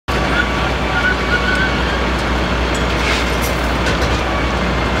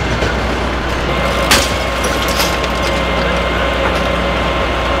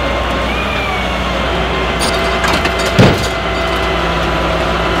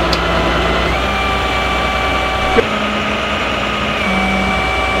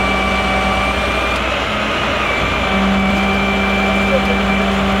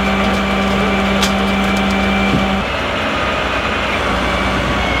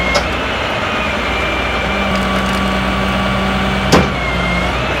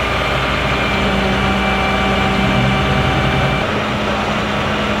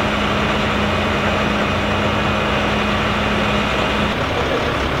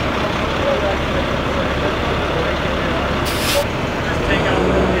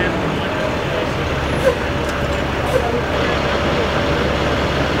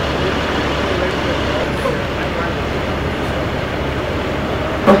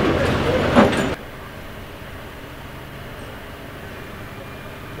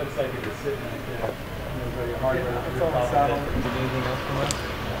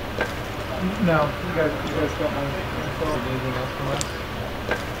No, you guys got my info. Anything else from us?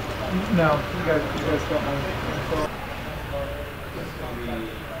 No, you guys got my info.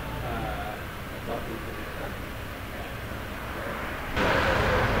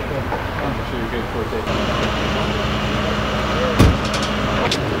 I'm sure you're good for a day.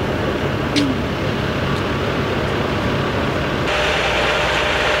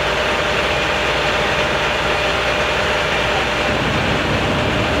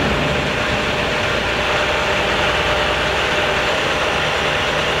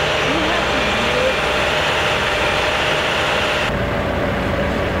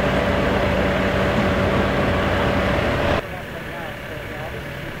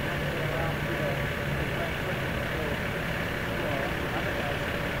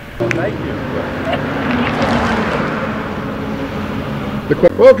 Thank you.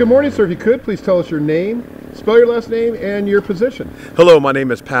 Well, good morning, sir. If you could, please tell us your name, spell your last name, and your position. Hello, my name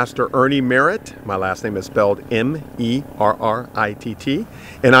is Pastor Ernie Merritt. My last name is spelled M-E-R-R-I-T-T,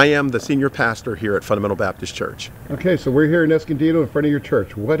 and I am the senior pastor here at Fundamental Baptist Church. Okay, so we're here in Escondido in front of your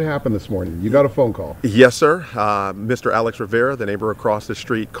church. What happened this morning? You got a phone call. Yes, sir. Mr. Alex Rivera, the neighbor across the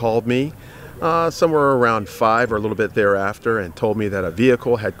street, called me somewhere around 5 or a little bit thereafter and told me that a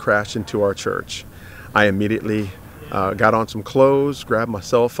vehicle had crashed into our church. I immediately got on some clothes, grabbed my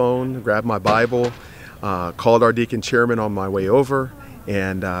cell phone, grabbed my Bible, called our deacon chairman on my way over,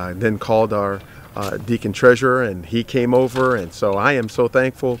 and then called our deacon treasurer, and he came over. And so I am so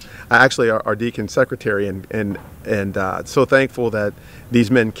thankful, actually our deacon secretary, and so thankful that these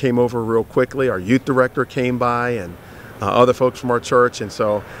men came over real quickly. Our youth director came by, and other folks from our church. And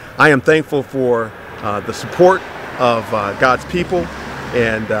so I am thankful for the support of God's people.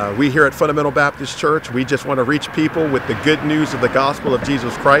 And we here at Fundamental Baptist Church, we just want to reach people with the good news of the gospel of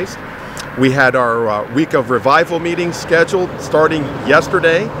Jesus Christ. We had our week of revival meetings scheduled starting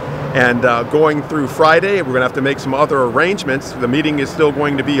yesterday and going through Friday. We're going to have to make some other arrangements. The meeting is still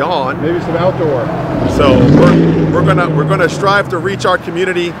going to be on. Maybe some outdoor. So we're gonna strive to reach our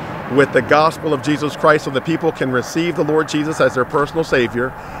community with the gospel of Jesus Christ so that people can receive the Lord Jesus as their personal Savior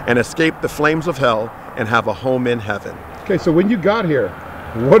and escape the flames of hell and have a home in heaven. Okay, so when you got here,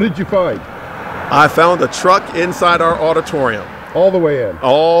 what did you find? I found a truck inside our auditorium. All the way in?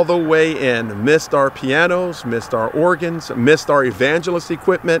 All the way in. Missed our pianos, missed our organs, missed our evangelist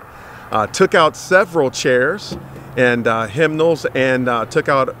equipment, took out several chairs and hymnals, and took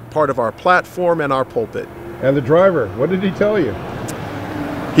out part of our platform and our pulpit. And the driver, what did he tell you?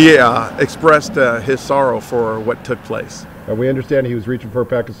 He expressed his sorrow for what took place. And we understand he was reaching for a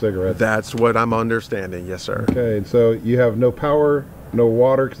pack of cigarettes. That's what I'm understanding, yes, sir. Okay, and so you have no power, no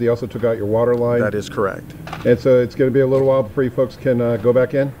water, because he also took out your water line. That is correct. And so it's going to be a little while before you folks can go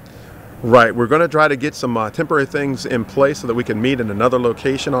back in? Right, we're going to try to get some temporary things in place so that we can meet in another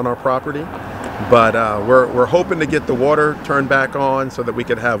location on our property. But we're hoping to get the water turned back on so that we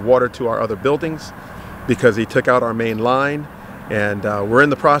could have water to our other buildings, because he took out our main line. And we're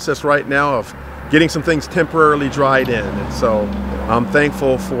in the process right now of getting some things temporarily dried in. And so I'm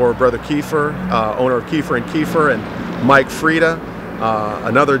thankful for Brother Kiefer, owner of Kiefer & Kiefer, and Mike Frieda.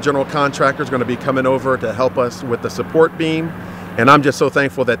 Another general contractor is going to be coming over to help us with the support beam. And I'm just so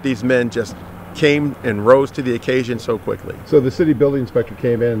thankful that these men just came and rose to the occasion so quickly. So the city building inspector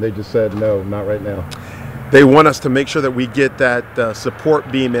came in and they just said, no, not right now. They want us to make sure that we get that support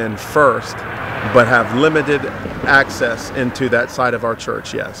beam in first, but have limited access into that side of our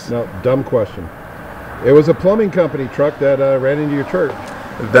church, yes. Now, dumb question. It was a plumbing company truck that ran into your church. That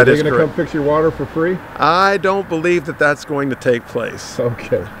is correct. Are they going to come fix your water for free? I don't believe that that's going to take place.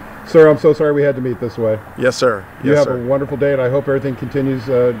 Okay. Sir, I'm so sorry we had to meet this way. Yes, sir. You have a wonderful day, and I hope everything continues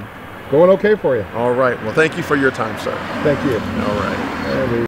going okay for you. All right. Well, thank you for your time, sir. Thank you. All right.